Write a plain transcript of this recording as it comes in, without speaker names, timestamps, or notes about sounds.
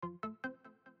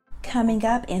Coming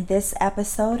up in this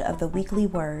episode of the Weekly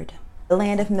Word, the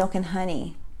land of milk and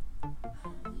honey.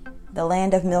 The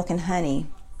land of milk and honey.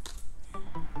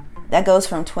 That goes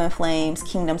from twin flames,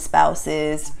 kingdom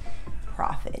spouses,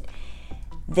 prophet.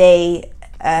 They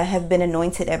have been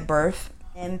anointed at birth,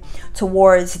 and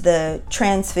towards the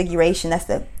transfiguration, that's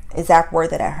the exact word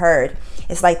that I heard.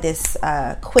 It's like this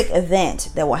quick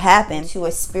event that will happen to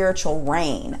a spiritual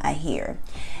reign, I hear.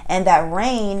 And that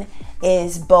reign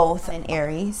is both in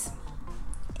Aries,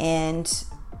 and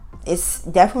it's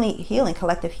definitely healing,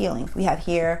 collective healing. We have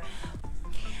here,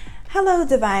 hello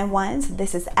divine ones,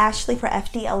 this is Ashley for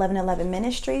FD 1111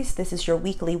 Ministries. This is your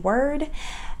weekly word.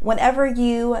 Whenever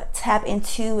you tap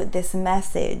into this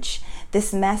message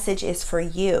is for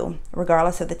you,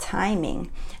 regardless of the timing.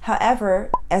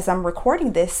 However, as I'm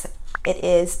recording this, it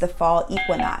is the fall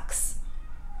equinox.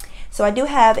 So I do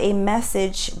have a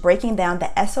message breaking down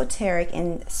the esoteric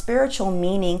and spiritual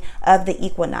meaning of the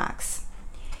equinox.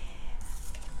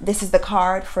 This is the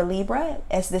card for Libra,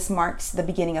 as this marks the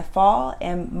beginning of fall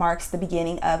and marks the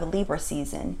beginning of Libra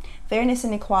season. Fairness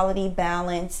and equality,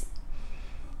 balance,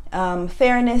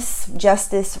 fairness,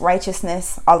 justice,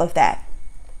 righteousness, all of that.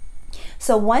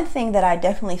 So one thing that I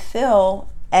definitely feel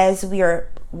as we are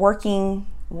working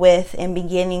with and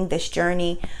beginning this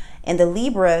journey in the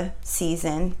Libra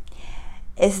season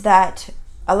is that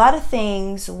a lot of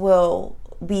things will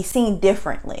be seen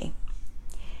differently.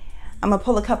 I'm going to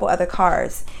pull a couple other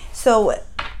cards. So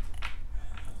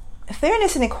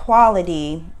fairness and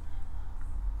equality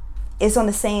is on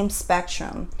the same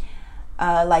spectrum,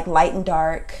 like light and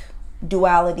dark,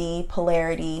 duality,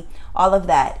 polarity, all of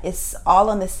that. It's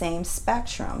all on the same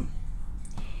spectrum.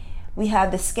 We have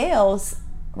the scales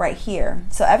right here.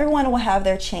 So everyone will have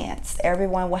their chance.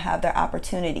 Everyone will have their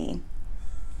opportunity.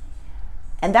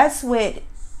 And that's what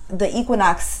the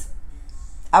equinox,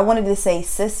 I wanted to say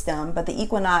system, but the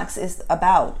equinox is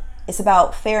about. It's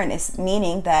about fairness,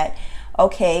 meaning that,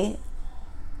 okay,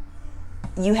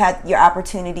 you had your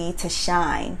opportunity to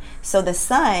shine. So the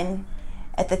sun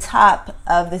at the top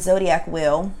of the zodiac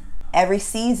wheel, every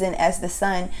season as the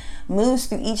sun moves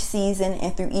through each season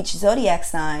and through each zodiac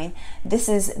sign, this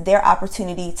is their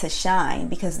opportunity to shine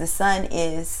because the sun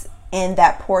is in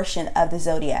that portion of the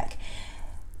zodiac.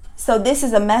 So this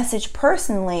is a message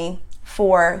personally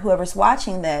for whoever's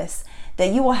watching this,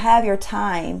 that you will have your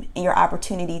time and your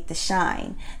opportunity to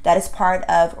shine. That is part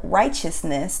of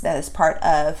righteousness. That is part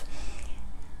of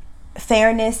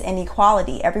fairness and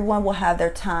equality. Everyone will have their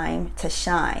time to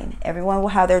shine. Everyone will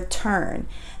have their turn.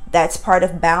 That's part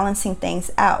of balancing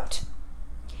things out.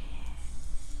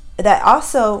 That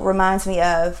also reminds me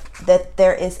of that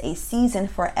there is a season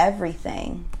for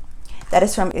everything. That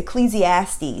is from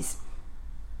Ecclesiastes.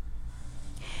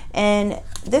 And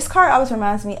this card always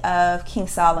reminds me of King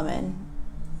Solomon,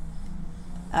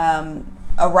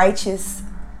 a righteous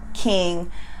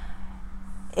king.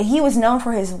 He was known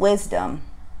for his wisdom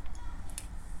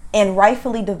and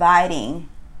rightfully dividing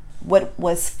what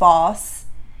was false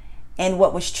and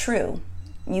what was true.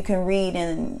 You can read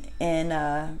in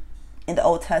the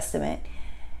Old Testament.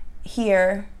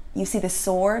 Here you see the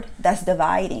sword. That's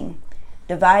dividing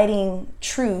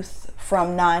truth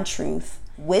from non-truth.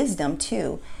 Wisdom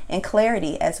too, and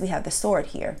clarity, as we have the sword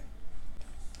here.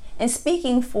 And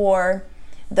speaking for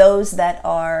those that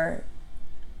are,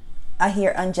 I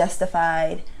hear,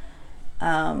 unjustified,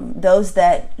 those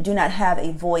that do not have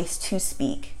a voice to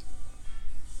speak.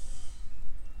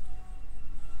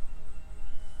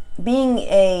 Being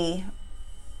a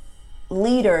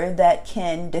leader that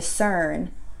can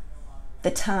discern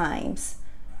the times,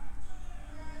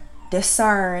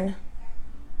 discern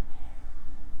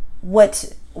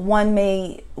what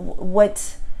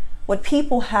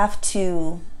people have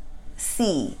to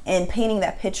see, and painting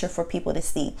that picture for people to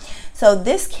see. So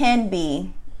this can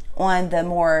be on the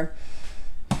more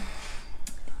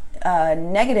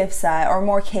negative side or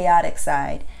more chaotic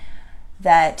side,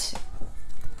 that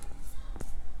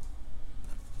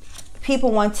people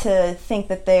want to think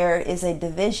that there is a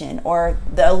division, or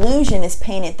the illusion is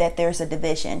painted that there's a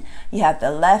division. You have the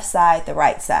left side, the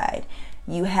right side.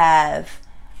 You have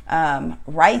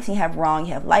right, you have wrong,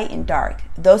 you have light and dark.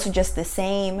 Those are just the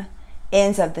same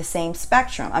ends of the same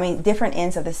spectrum. I mean, different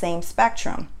ends of the same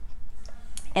spectrum.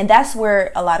 And that's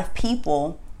where a lot of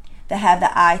people that have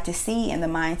the eye to see and the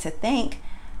mind to think,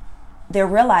 they're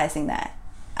realizing that.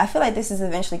 I feel like this is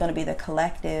eventually going to be the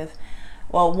collective,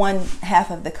 well, one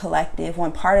half of the collective,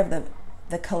 one part of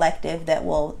the collective that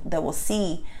will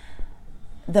see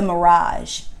the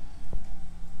mirage.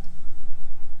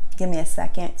 Give me a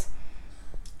second.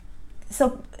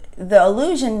 So the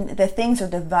illusion that things are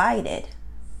divided,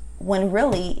 when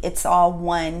really it's all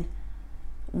one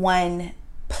one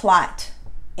plot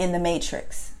in the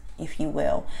matrix, if you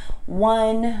will,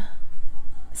 one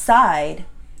side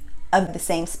of the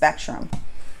same spectrum.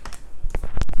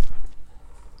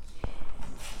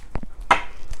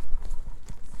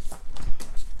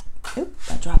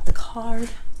 Oops, I dropped the card.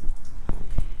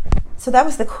 So that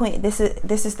was the Queen. This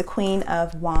is the Queen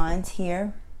of Wands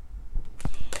here.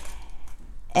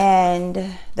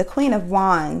 And the Queen of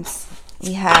Wands,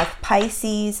 we have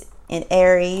Pisces and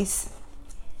Aries.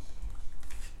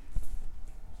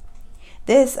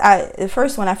 The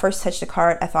first one, I first touched the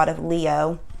card, I thought of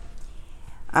Leo.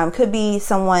 Could be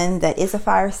someone that is a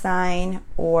fire sign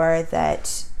or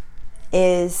that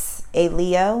is a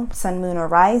Leo, sun, moon, or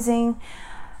rising.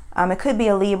 It could be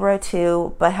a Libra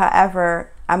too, but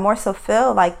however, I more so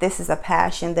feel like this is a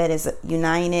passion that is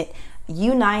ignited,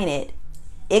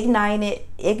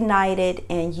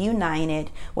 and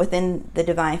united within the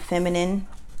divine feminine.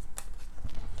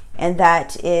 And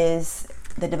that is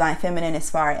the divine feminine as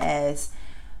far as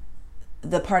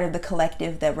the part of the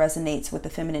collective that resonates with the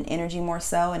feminine energy more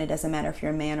so. And it doesn't matter if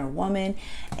you're a man or woman.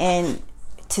 And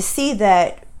to see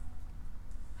that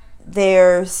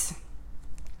there's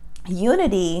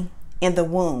unity in the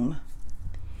womb.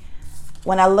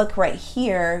 When I look right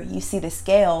here, you see the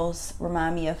scales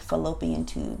remind me of fallopian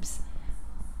tubes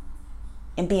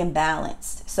and being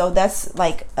balanced. So that's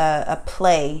like a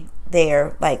play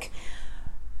there. Like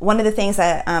one of the things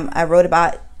I wrote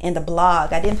about in the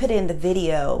blog, I didn't put it in the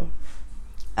video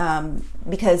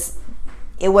because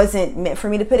it wasn't meant for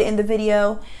me to put it in the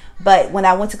video. But when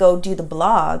I went to go do the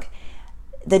blog,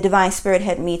 the divine spirit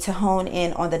had me to hone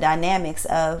in on the dynamics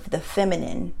of the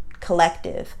feminine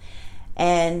collective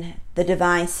and the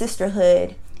divine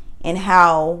sisterhood, and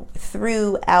how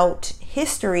throughout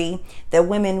history that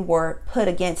women were put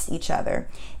against each other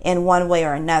in one way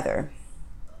or another.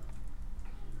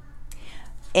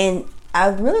 And I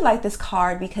really like this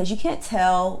card because you can't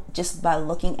tell just by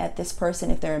looking at this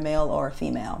person if they're a male or a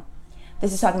female.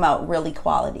 This is talking about real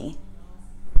equality.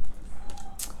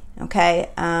 Okay,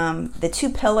 the two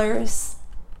pillars,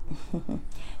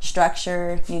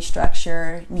 structure,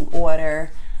 new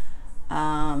order.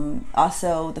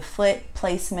 Also the foot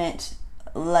placement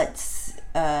lets,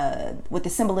 with the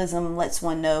symbolism, lets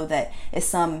one know that it's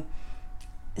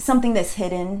something that's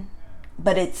hidden,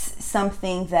 but it's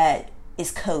something that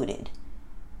is coded.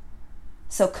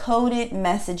 So coded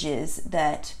messages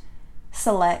that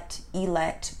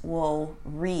elect will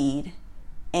read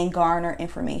and garner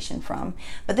information from.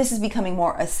 But this is becoming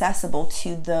more accessible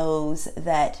to those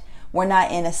that were not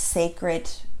in a sacred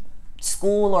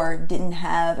school or didn't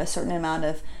have a certain amount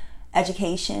of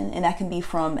education, and that can be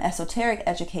from esoteric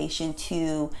education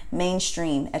to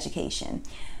mainstream education.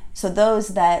 So those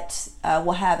that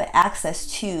will have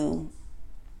access to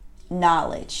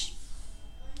knowledge,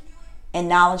 and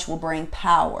knowledge will bring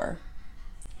power.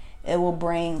 It will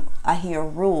bring, I hear,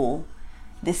 rule.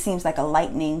 This seems like a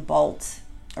lightning bolt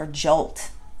or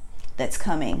jolt that's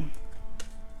coming.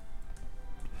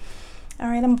 All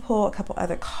right, I'm gonna pull a couple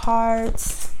other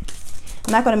cards.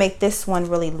 I'm not gonna make this one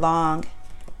really long.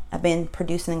 I've been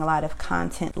producing a lot of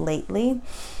content lately.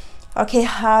 Okay,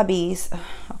 hobbies.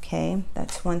 Okay,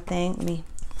 that's one thing.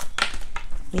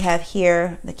 We have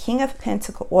here the King of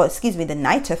Pentacles, the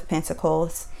Knight of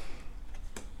Pentacles.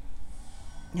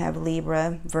 You have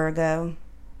Libra, Virgo.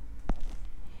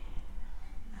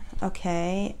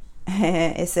 Okay,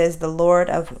 it says the Lord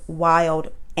of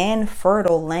wild and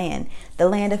fertile land, the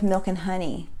land of milk and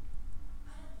honey.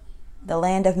 The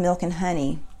land of milk and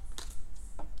honey.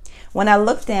 When I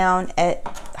looked down at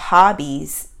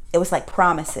hobbies, it was like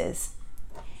promises.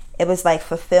 It was like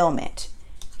fulfillment.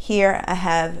 Here I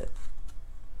have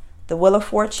the Wheel of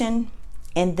Fortune,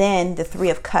 and then the Three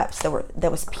of Cups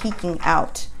that was peeking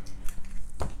out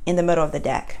in the middle of the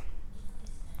deck.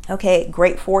 Okay,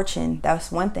 great fortune.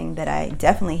 That's one thing that I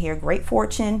definitely hear. Great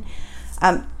fortune.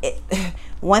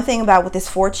 One thing about with this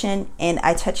fortune, and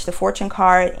I touch the fortune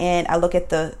card and I look at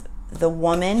the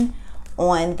woman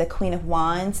on the Queen of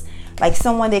Wands, like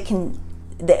someone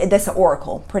that's an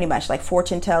oracle, pretty much like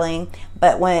fortune telling.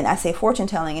 But when I say fortune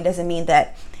telling, it doesn't mean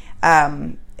that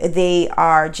they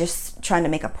are just trying to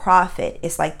make a profit.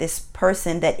 It's like this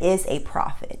person that is a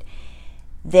prophet.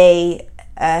 They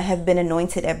have been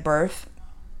anointed at birth.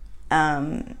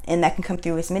 And that can come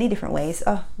through as many different ways.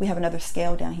 Oh, we have another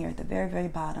scale down here at the very, very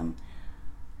bottom.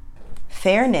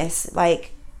 Fairness,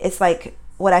 like it's like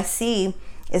what I see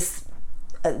is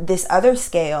this other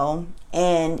scale,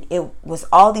 and it was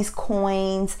all these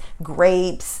coins,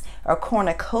 grapes, or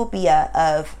cornucopia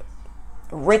of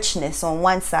richness on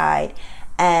one side,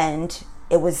 and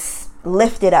it was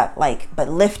lifted up, but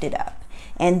lifted up.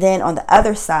 And then on the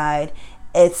other side,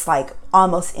 it's like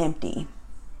almost empty.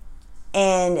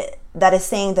 And that is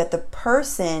saying that the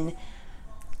person,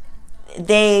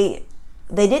 they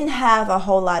didn't have a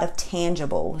whole lot of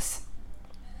tangibles,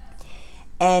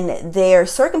 and their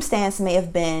circumstance may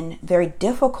have been very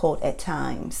difficult at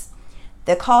times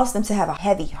that caused them to have a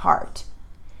heavy heart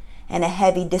and a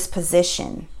heavy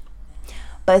disposition.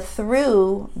 But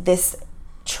through this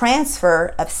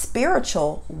transfer of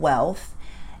spiritual wealth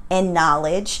and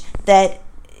knowledge that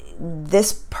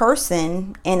this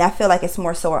person, and I feel like it's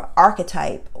more so an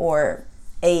archetype or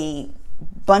a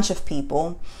bunch of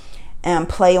people,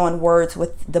 play on words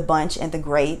with the bunch and the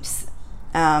grapes,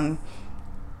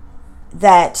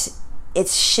 that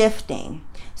it's shifting.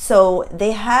 So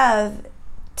they have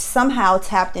somehow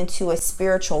tapped into a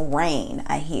spiritual rain,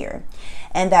 I hear.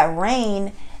 And that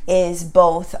rain is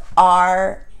both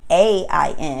RAIN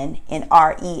and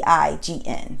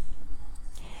REIGN.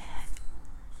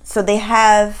 So they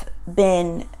have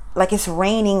been, like, it's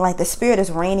raining, like the Spirit is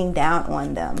raining down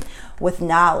on them with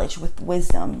knowledge, with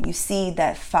wisdom. You see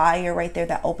that fire right there,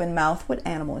 that open mouth. What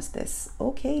animal is this?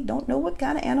 Okay, don't know what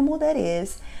kind of animal that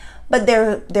is, but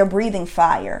they're breathing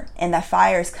fire, and that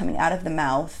fire is coming out of the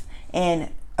mouth and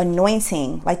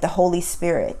anointing, like the Holy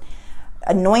Spirit,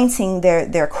 anointing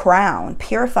their crown,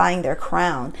 purifying their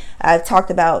crown. I've talked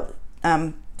about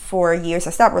for years,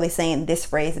 I stopped really saying this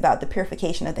phrase about the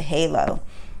purification of the halo.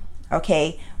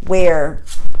 Okay, where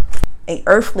a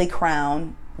earthly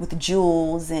crown with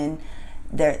jewels and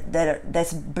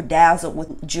that's bedazzled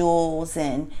with jewels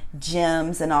and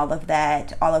gems and all of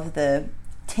that, all of the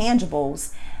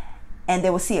tangibles, and they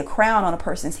will see a crown on a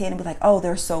person's head and be like, oh,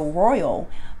 they're so royal.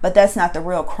 But that's not the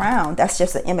real crown. That's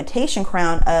just an imitation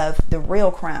crown of the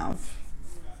real crown,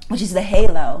 which is the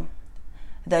halo,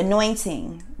 the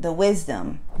anointing, the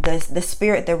wisdom, the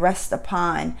spirit that rests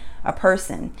upon a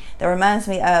person. That reminds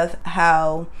me of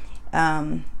how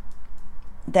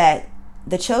that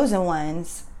the chosen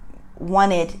ones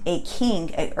wanted a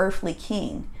king, an earthly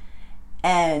king,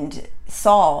 and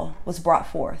Saul was brought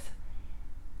forth.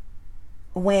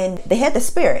 When they had the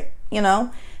Spirit,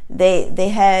 they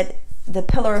had the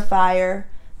pillar of fire,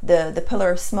 the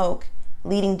pillar of smoke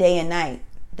leading day and night.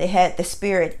 They had the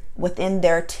Spirit within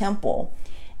their temple.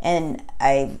 And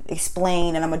I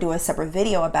explained, and I'm going to do a separate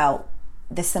video about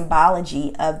the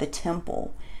symbology of the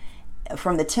temple.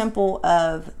 From the temple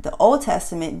of the Old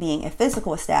Testament being a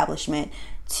physical establishment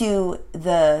to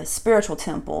the spiritual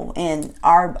temple. And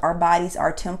our bodies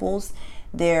are temples.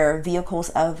 They're vehicles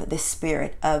of the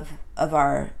Spirit, of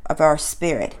our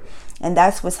spirit. And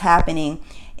that's what's happening,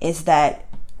 is that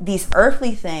these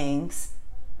earthly things,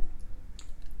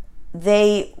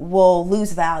 they will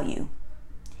lose value.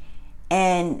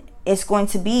 And it's going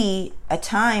to be a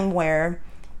time where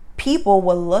people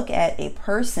will look at a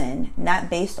person not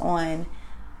based on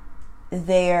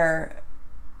their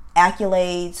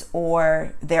accolades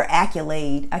or their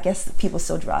accolade. I guess people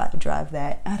still drive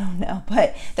that. I don't know.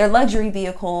 But their luxury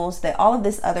vehicles, that all of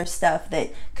this other stuff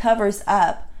that covers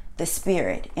up the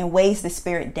Spirit and weighs the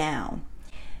Spirit down.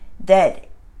 That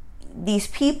these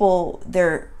people,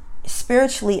 they're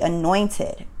spiritually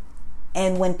anointed.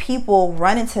 And when people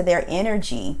run into their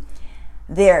energy,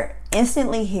 they're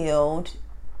instantly healed.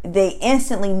 They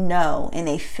instantly know and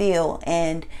they feel.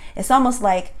 And it's almost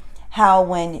like how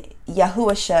when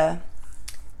Yahushua,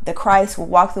 the Christ, would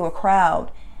walk through a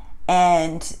crowd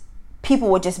and people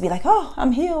would just be like, oh,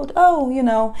 I'm healed.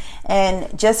 Oh,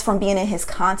 and just from being in his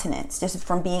continence, just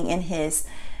from being in his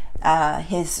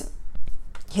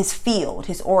field,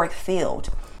 his auric field.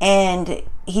 And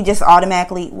he just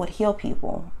automatically would heal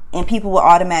people. And people will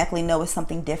automatically know it's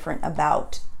something different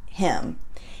about him.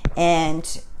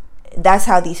 And that's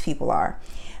how these people are.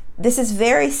 This is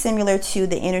very similar to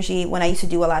the energy when I used to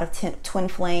do a lot of twin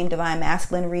flame, divine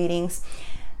masculine readings,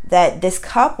 that this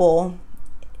couple,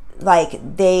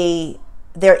 like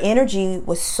their energy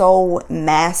was so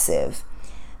massive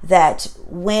that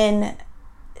when,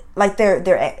 like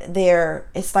they're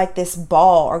it's like this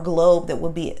ball or globe that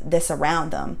would be this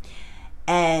around them.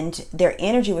 And their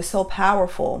energy was so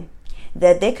powerful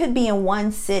that they could be in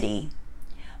one city,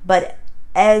 but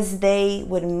as they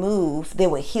would move, they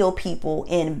would heal people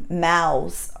in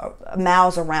miles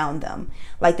around them,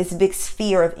 like this big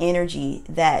sphere of energy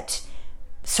that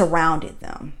surrounded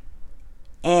them.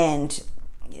 And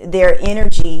their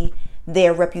energy,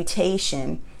 their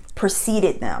reputation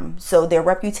preceded them. So their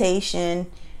reputation,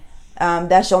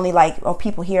 that's only like,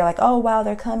 people hear like, oh wow,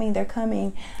 they're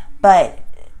coming, but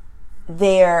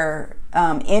their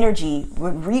energy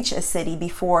would reach a city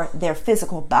before their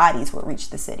physical bodies would reach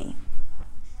the city.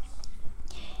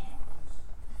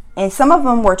 And some of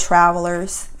them were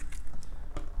travelers.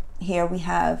 Here we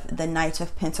have the Knight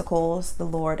of Pentacles, the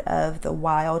Lord of the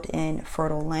wild and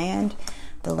fertile land,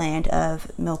 the land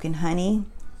of milk and honey,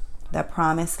 the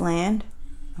promised land.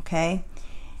 Okay.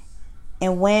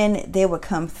 And when they would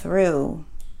come through,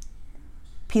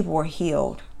 people were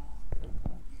healed.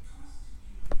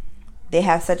 They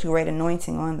have such a great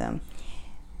anointing on them.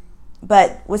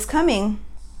 But what's coming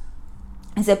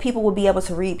is that people will be able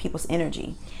to read people's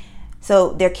energy.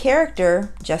 So their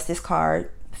character, justice card,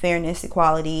 fairness,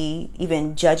 equality,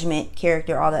 even judgment,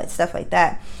 character, all that stuff like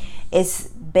that, is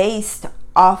based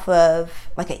off of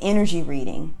like an energy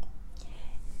reading.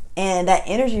 And that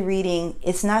energy reading,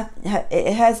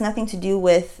 it has nothing to do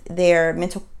with their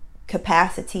mental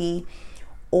capacity,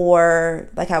 or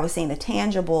like I was saying, the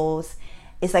tangibles.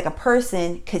 It's like a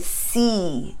person could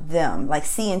see them, like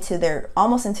see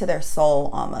almost into their soul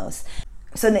almost.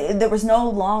 So there was no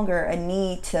longer a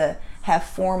need to have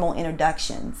formal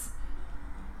introductions.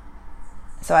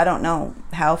 So I don't know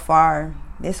how far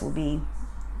this will be.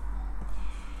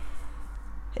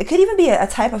 It could even be a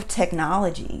type of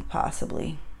technology,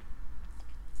 possibly.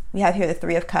 We have here the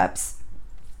Three of Cups,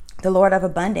 the Lord of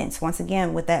Abundance, once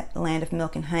again with that land of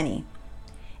milk and honey.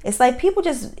 It's like people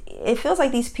it feels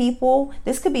like these people,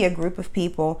 this could be a group of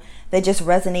people that just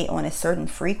resonate on a certain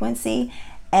frequency.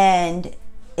 And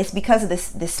it's because of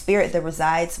the spirit that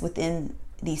resides within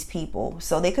these people.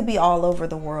 So they could be all over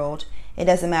the world. It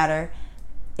doesn't matter.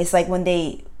 It's like when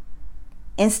they,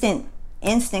 instant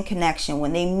connection,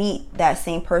 when they meet that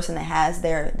same person that has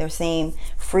their same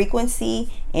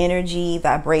frequency, energy,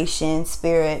 vibration,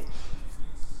 spirit,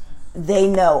 they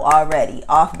know already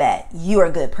off bat, you're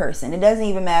a good person. It doesn't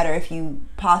even matter if you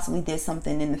possibly did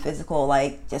something in the physical,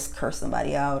 like just curse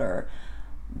somebody out or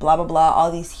blah, blah, blah.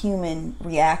 All these human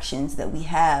reactions that we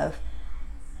have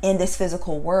in this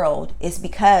physical world is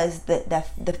because the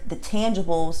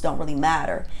tangibles don't really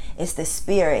matter. It's the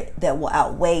spirit that will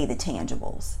outweigh the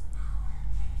tangibles.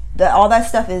 All that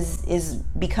stuff is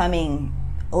becoming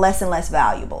less and less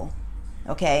valuable.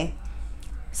 Okay.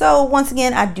 So once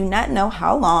again, I do not know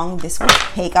how long this will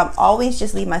take. I'm always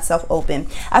just leave myself open.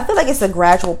 I feel like it's a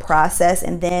gradual process,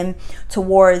 and then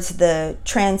towards the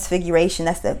transfiguration,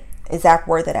 that's the exact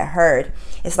word that I heard.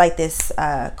 It's like this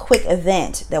quick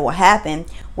event that will happen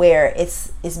where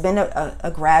it's been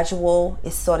a gradual,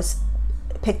 it's sort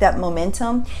of picked up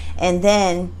momentum, and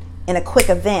then in a quick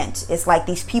event, it's like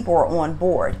these people are on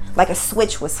board, like a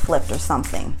switch was flipped or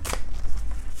something.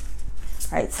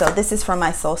 All right, so this is from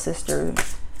my soul sister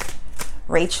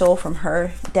Rachel, from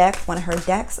her deck, one of her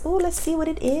decks. Oh, let's see what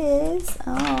it is.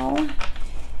 Oh,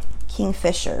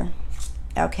 Kingfisher.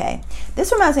 Okay,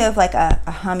 this reminds me of like a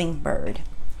hummingbird.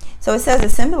 So it says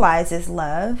it symbolizes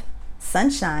love,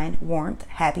 sunshine, warmth,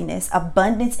 happiness,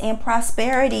 abundance, and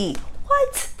prosperity.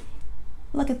 What?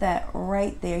 Look at that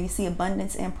right there. You see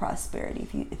abundance and prosperity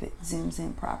if it zooms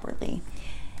in properly.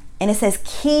 And it says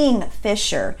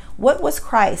Kingfisher. What was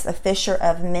Christ? A fisher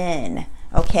of men.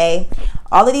 Okay,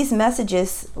 all of these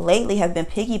messages lately have been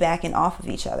piggybacking off of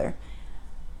each other.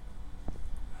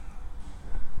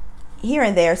 Here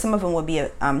and there, some of them will be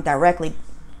directly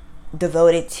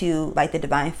devoted to like the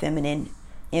divine feminine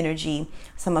energy.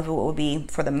 Some of it will be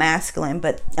for the masculine,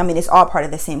 but I mean, it's all part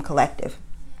of the same collective.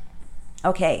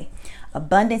 Okay,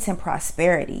 abundance and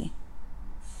prosperity.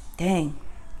 Dang,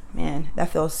 man, that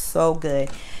feels so good.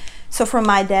 So from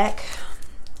my deck,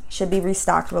 should be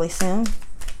restocked really soon.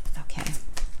 Okay.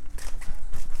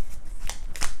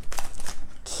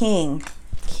 King,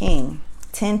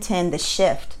 1010, the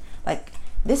shift. Like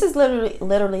this is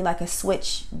literally like a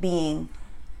switch being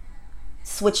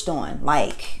switched on,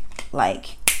 like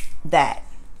that.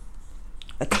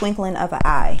 A twinkling of an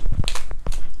eye.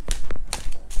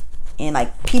 And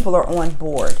like people are on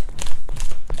board.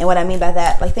 And what I mean by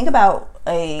that, like think about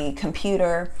a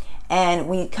computer, and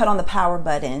when you cut on the power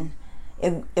button,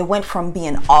 it went from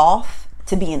being off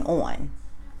to being on.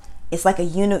 It's like a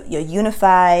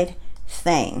unified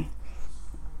thing.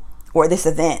 Or this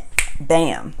event,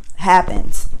 bam,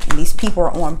 happens, and these people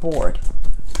are on board.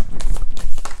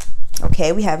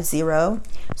 Okay, we have 0,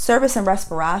 service and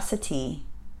reciprocity.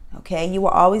 Okay, you will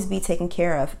always be taken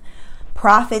care of.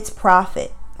 Profit.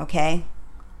 Okay.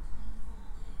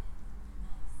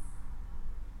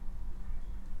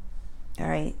 All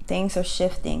right, things are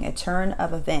shifting, a turn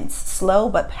of events, slow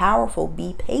but powerful.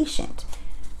 Be patient.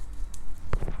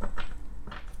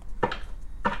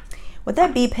 With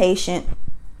that, be patient,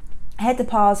 I had to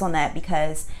pause on that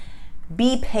because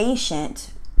be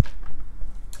patient,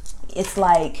 it's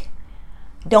like,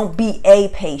 don't be a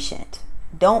patient.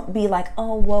 Don't be like,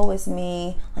 oh, woe is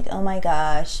me. Like, oh my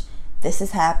gosh, this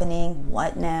is happening.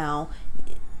 What now?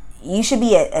 you should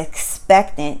be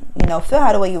expectant, feel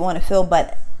how the way you want to feel.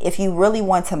 But if you really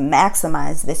want to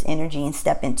maximize this energy and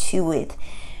step into it,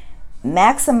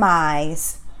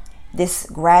 maximize this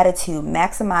gratitude,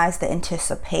 maximize the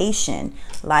anticipation.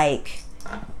 Like,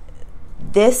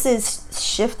 this is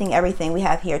shifting everything. We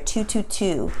have here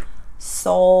 222,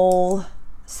 soul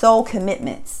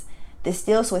commitments. This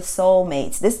deals with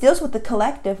soulmates. This deals with the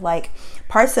collective, like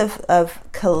parts of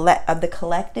the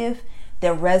collective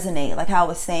that resonate. Like how I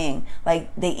was saying,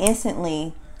 like they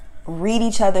instantly read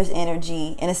each other's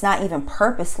energy, and it's not even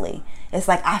purposely. It's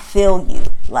like, I feel you.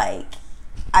 Like,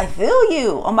 I feel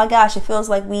you. Oh my gosh, it feels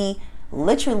like we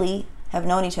literally have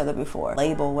known each other before.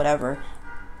 Label, whatever.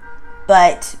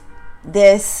 But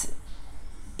this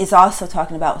is also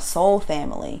talking about soul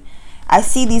family. I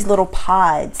see these little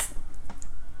pods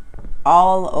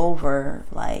all over.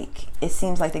 Like, it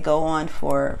seems like they go on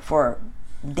for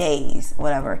days,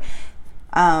 whatever.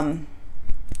 And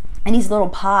these little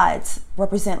pods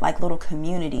represent like little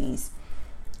communities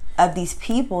of these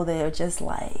people that are just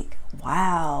like,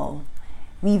 wow,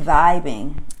 we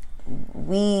vibing,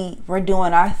 we're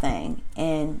doing our thing,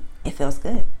 and it feels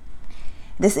good.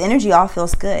 This energy all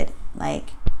feels good.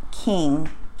 Like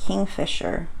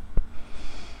Kingfisher.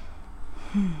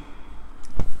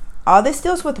 All this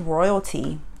deals with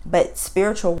royalty, but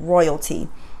spiritual royalty.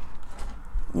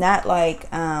 Not like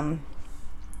I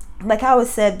was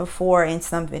said before in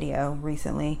some video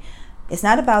recently, it's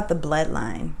not about the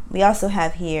bloodline. We also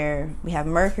have here, we have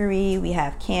Mercury, we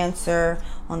have Cancer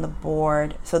on the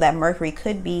board. So that Mercury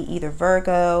could be either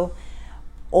Virgo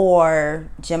or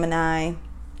Gemini.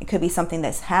 It could be something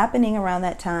that's happening around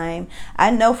that time.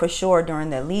 I know for sure during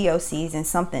the Leo season,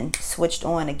 something switched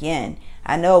on again.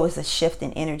 I know it was a shift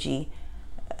in energy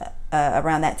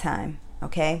around that time.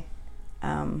 Okay.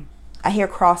 I hear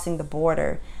crossing the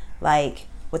border, like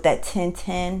with that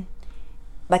 10-10,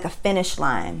 like a finish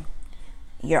line.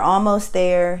 You're almost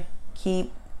there.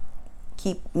 Keep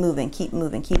moving, keep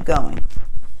going.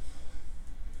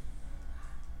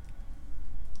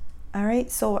 All right,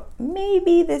 so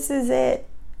maybe this is it.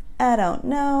 I don't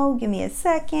know. Give me a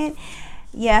second.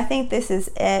 Yeah, I think this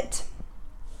is it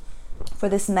for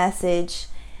this message.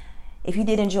 If you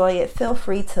did enjoy it, feel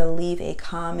free to leave a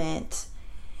comment.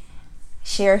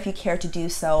 Share if you care to do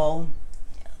so.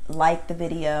 Like the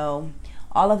video.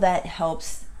 All of that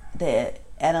helps the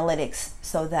analytics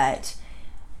so that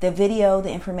the video,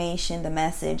 the information, the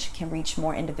message can reach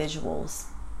more individuals.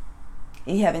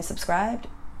 If you haven't subscribed,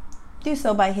 do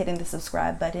so by hitting the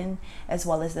subscribe button as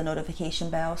well as the notification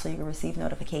bell so you can receive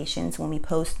notifications when we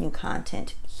post new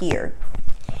content here.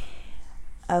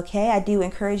 Okay, I do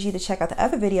encourage you to check out the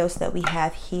other videos that we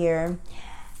have here,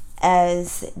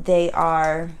 as they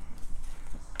are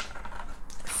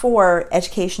for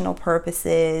educational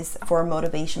purposes, for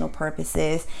motivational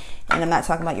purposes. And I'm not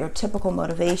talking about your typical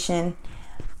motivation.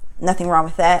 Nothing wrong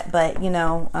with that, but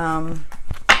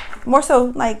more so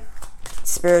like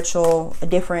spiritual, a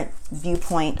different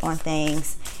viewpoint on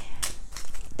things.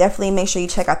 Definitely make sure you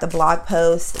check out the blog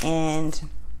post and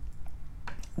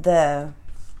the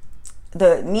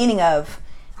meaning of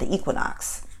the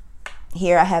equinox.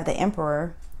 Here I have the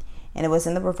Emperor, and it was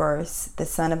in the reverse, the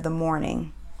son of the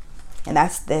morning, and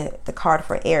that's the card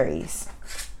for Aries.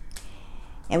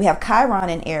 And we have Chiron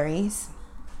in Aries,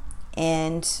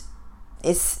 and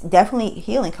it's definitely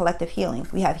healing, collective healing.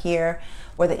 We have here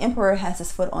where the Emperor has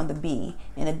his foot on the bee,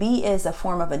 and a bee is a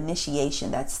form of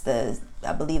initiation.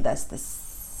 I believe that's the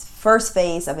first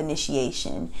phase of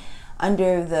initiation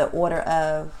under the order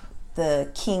of the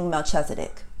King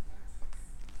Melchizedek,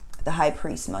 the high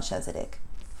priest Melchizedek.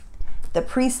 The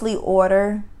priestly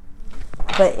order,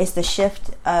 but it's the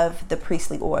shift of the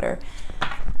priestly order.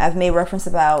 I've made reference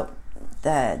about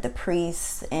the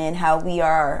priests and how we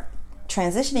are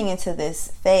transitioning into this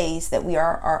phase that we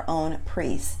are our own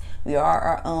priests. We are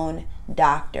our own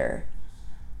doctor,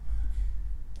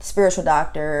 spiritual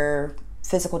doctor,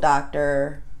 physical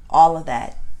doctor, all of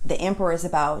that. The Emperor is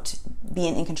about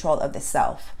being in control of the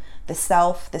self. The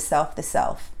self, the self, the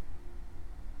self.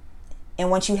 And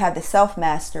once you have the self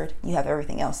mastered, you have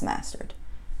everything else mastered.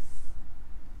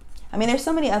 I mean, there's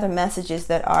so many other messages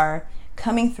that are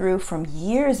coming through from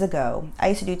years ago. I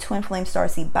used to do Twin Flame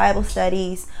Starseed Bible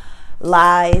studies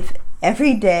live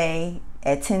every day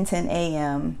at 10:10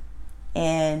 a.m.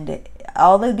 And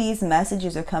all of these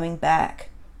messages are coming back.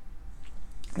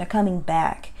 They're coming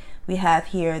back. We have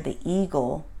here the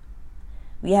eagle.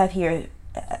 We have here,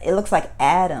 it looks like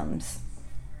atoms,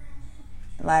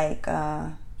 like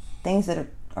things that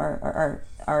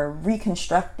are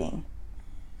reconstructing.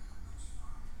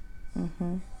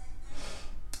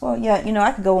 Well, yeah,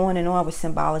 I could go on and on with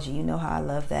symbology. You know how I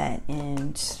love that.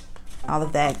 And all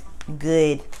of that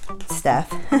good stuff.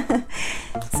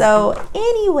 So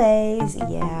anyways,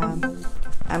 yeah,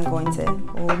 I'm going to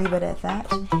leave it at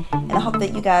that. And I hope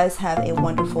that you guys have a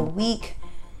wonderful week.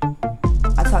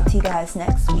 I'll talk to you guys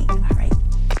next week. All right.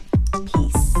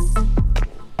 Peace.